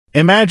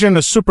Imagine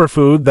a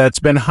superfood that's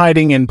been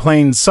hiding in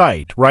plain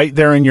sight, right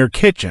there in your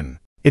kitchen.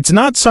 It's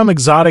not some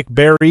exotic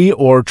berry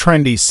or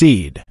trendy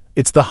seed.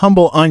 It's the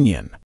humble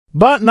onion.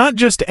 But not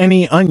just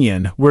any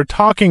onion, we're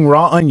talking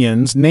raw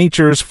onions,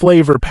 nature's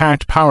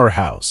flavor-packed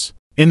powerhouse.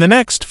 In the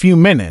next few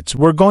minutes,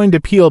 we're going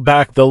to peel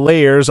back the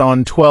layers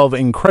on 12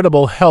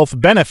 incredible health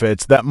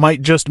benefits that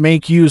might just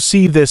make you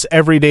see this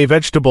everyday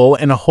vegetable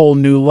in a whole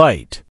new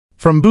light.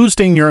 From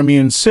boosting your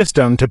immune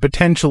system to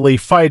potentially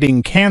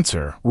fighting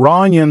cancer,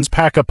 raw onions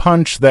pack a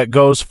punch that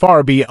goes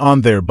far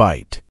beyond their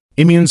bite.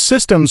 Immune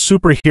system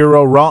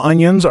superhero raw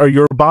onions are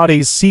your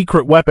body's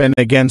secret weapon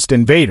against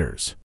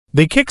invaders.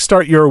 They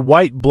kickstart your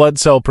white blood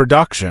cell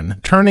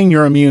production, turning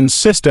your immune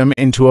system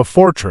into a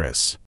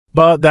fortress.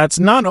 But that's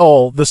not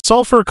all. The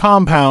sulfur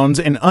compounds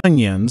in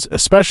onions,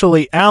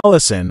 especially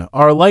allicin,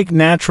 are like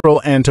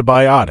natural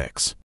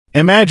antibiotics.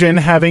 Imagine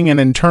having an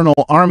internal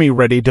army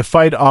ready to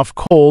fight off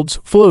colds,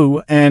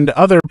 flu, and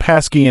other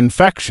pesky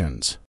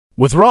infections.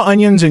 With raw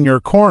onions in your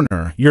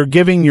corner, you're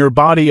giving your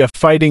body a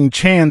fighting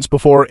chance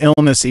before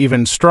illness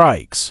even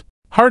strikes.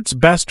 Heart's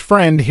best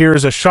friend,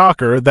 here's a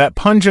shocker: that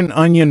pungent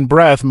onion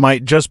breath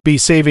might just be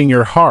saving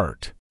your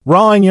heart.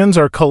 Raw onions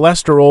are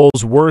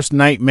cholesterol's worst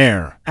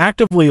nightmare,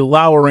 actively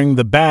lowering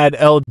the bad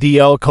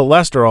LDL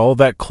cholesterol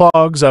that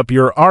clogs up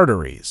your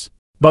arteries.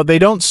 But they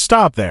don't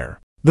stop there.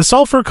 The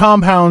sulfur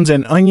compounds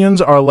in onions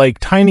are like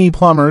tiny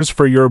plumbers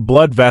for your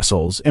blood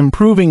vessels,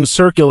 improving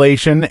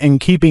circulation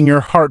and keeping your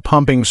heart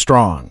pumping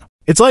strong.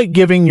 It's like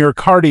giving your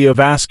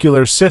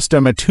cardiovascular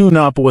system a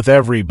tune-up with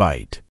every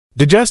bite.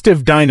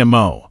 Digestive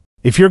dynamo.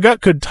 If your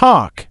gut could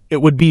talk,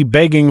 it would be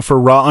begging for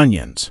raw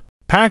onions.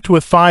 Packed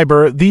with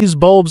fiber, these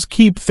bulbs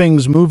keep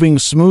things moving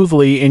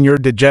smoothly in your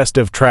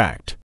digestive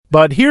tract.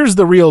 But here's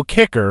the real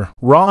kicker: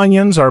 raw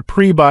onions are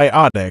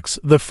prebiotics,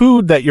 the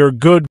food that your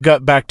good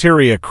gut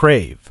bacteria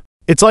crave.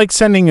 It's like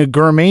sending a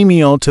gourmet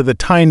meal to the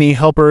tiny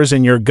helpers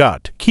in your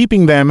gut,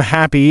 keeping them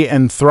happy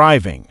and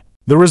thriving.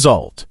 The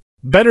result: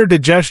 better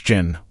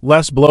digestion,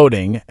 less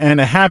bloating, and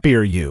a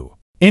happier you.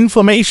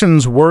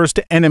 Inflammation's worst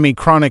enemy,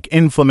 chronic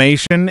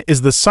inflammation,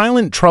 is the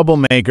silent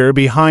troublemaker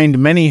behind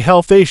many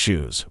health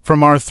issues,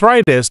 from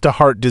arthritis to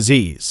heart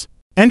disease.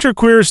 Enter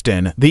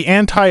quercetin, the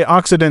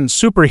antioxidant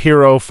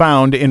superhero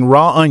found in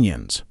raw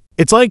onions.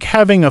 It's like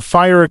having a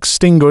fire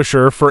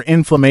extinguisher for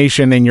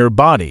inflammation in your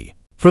body.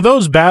 For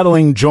those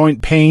battling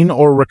joint pain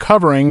or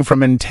recovering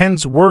from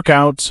intense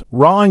workouts,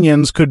 raw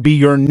onions could be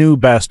your new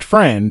best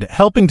friend,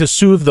 helping to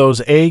soothe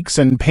those aches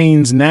and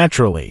pains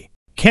naturally.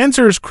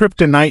 Cancer's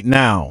kryptonite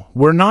now.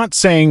 We're not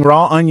saying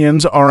raw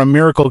onions are a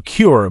miracle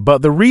cure,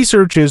 but the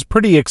research is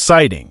pretty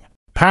exciting.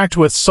 Packed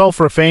with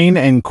sulforaphane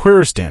and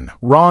quercetin,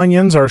 raw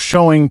onions are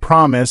showing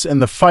promise in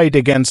the fight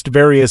against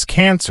various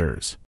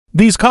cancers.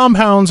 These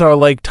compounds are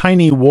like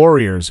tiny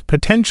warriors,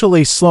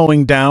 potentially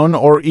slowing down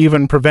or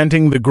even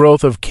preventing the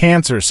growth of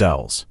cancer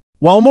cells.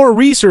 While more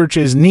research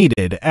is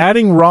needed,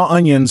 adding raw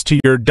onions to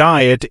your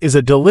diet is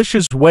a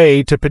delicious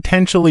way to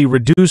potentially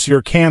reduce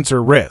your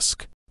cancer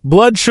risk.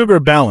 Blood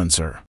sugar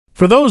balancer.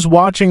 For those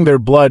watching their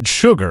blood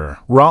sugar,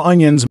 raw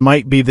onions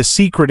might be the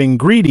secret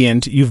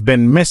ingredient you've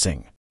been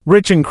missing.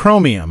 Rich in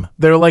chromium,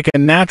 they're like a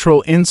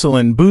natural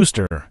insulin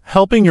booster,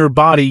 helping your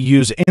body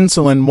use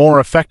insulin more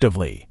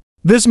effectively.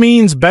 This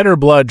means better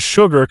blood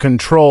sugar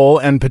control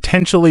and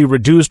potentially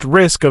reduced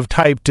risk of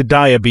type 2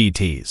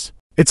 diabetes.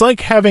 It's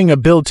like having a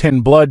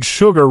built-in blood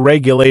sugar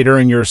regulator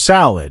in your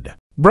salad.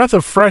 Breath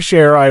of fresh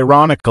air.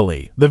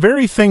 Ironically, the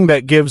very thing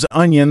that gives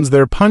onions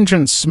their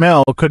pungent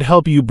smell could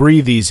help you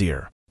breathe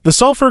easier. The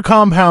sulfur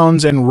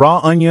compounds in raw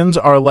onions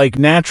are like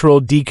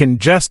natural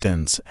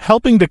decongestants,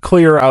 helping to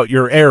clear out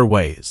your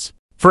airways.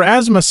 For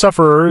asthma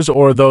sufferers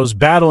or those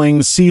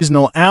battling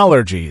seasonal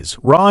allergies,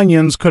 raw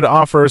onions could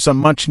offer some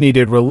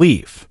much-needed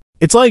relief.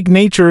 It's like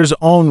nature's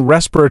own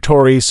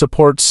respiratory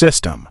support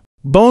system.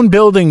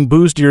 Bone-building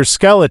boost. Your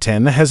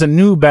skeleton has a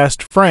new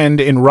best friend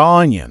in raw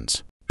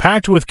onions.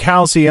 Packed with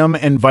calcium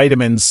and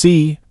vitamin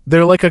C,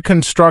 they're like a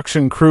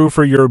construction crew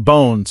for your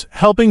bones,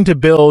 helping to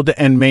build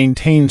and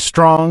maintain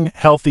strong,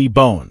 healthy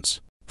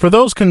bones. For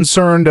those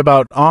concerned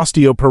about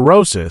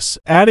osteoporosis,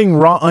 adding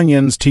raw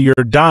onions to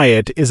your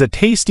diet is a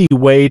tasty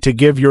way to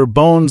give your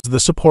bones the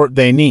support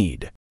they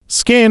need.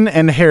 Skin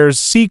and hair's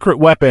secret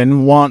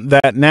weapon. Want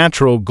that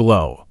natural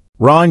glow?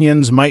 Raw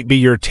onions might be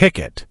your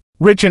ticket.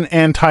 Rich in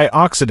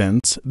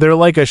antioxidants, they're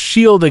like a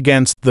shield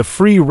against the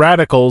free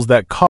radicals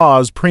that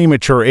cause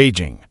premature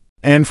aging.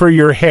 And for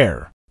your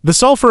hair, the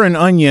sulfur in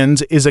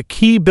onions is a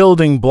key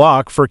building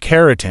block for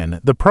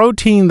keratin, the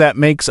protein that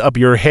makes up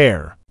your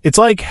hair. It's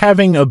like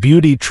having a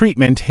beauty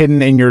treatment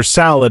hidden in your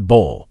salad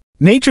bowl.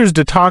 Nature's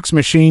detox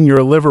machine.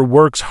 Your liver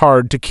works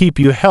hard to keep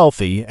you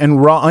healthy,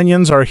 and raw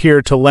onions are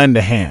here to lend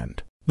a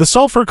hand. The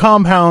sulfur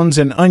compounds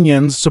in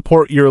onions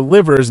support your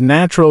liver's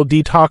natural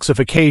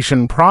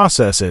detoxification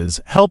processes,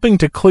 helping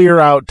to clear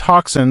out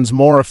toxins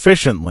more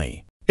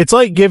efficiently. It's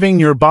like giving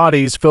your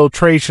body's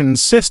filtration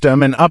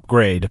system an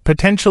upgrade,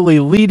 potentially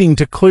leading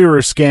to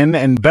clearer skin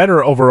and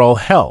better overall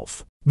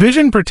health.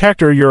 Vision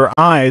protector. Your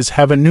eyes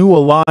have a new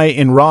ally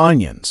in raw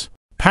onions.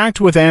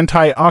 Packed with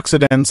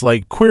antioxidants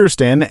like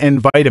quercetin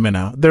and vitamin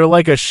A, they're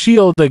like a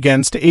shield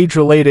against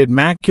age-related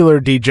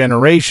macular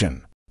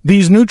degeneration.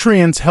 These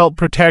nutrients help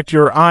protect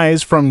your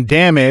eyes from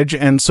damage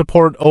and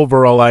support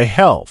overall eye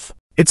health.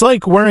 It's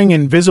like wearing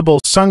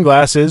invisible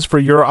sunglasses for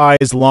your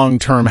eyes'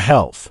 long-term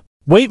health.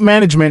 Weight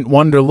management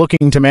wonder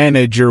looking to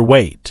manage your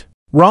weight.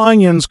 Raw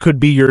onions could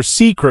be your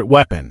secret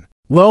weapon.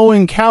 Low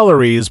in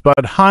calories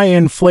but high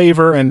in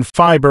flavor and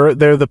fiber,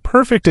 they're the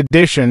perfect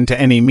addition to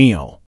any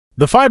meal.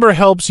 The fiber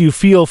helps you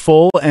feel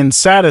full and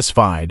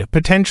satisfied,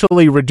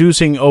 potentially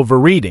reducing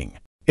overeating.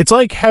 It's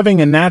like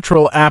having a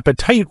natural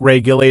appetite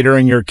regulator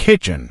in your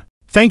kitchen.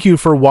 Thank you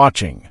for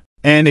watching.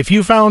 And if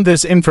you found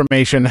this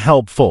information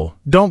helpful,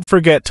 don't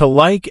forget to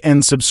like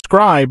and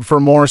subscribe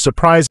for more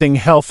surprising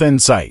health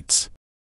insights.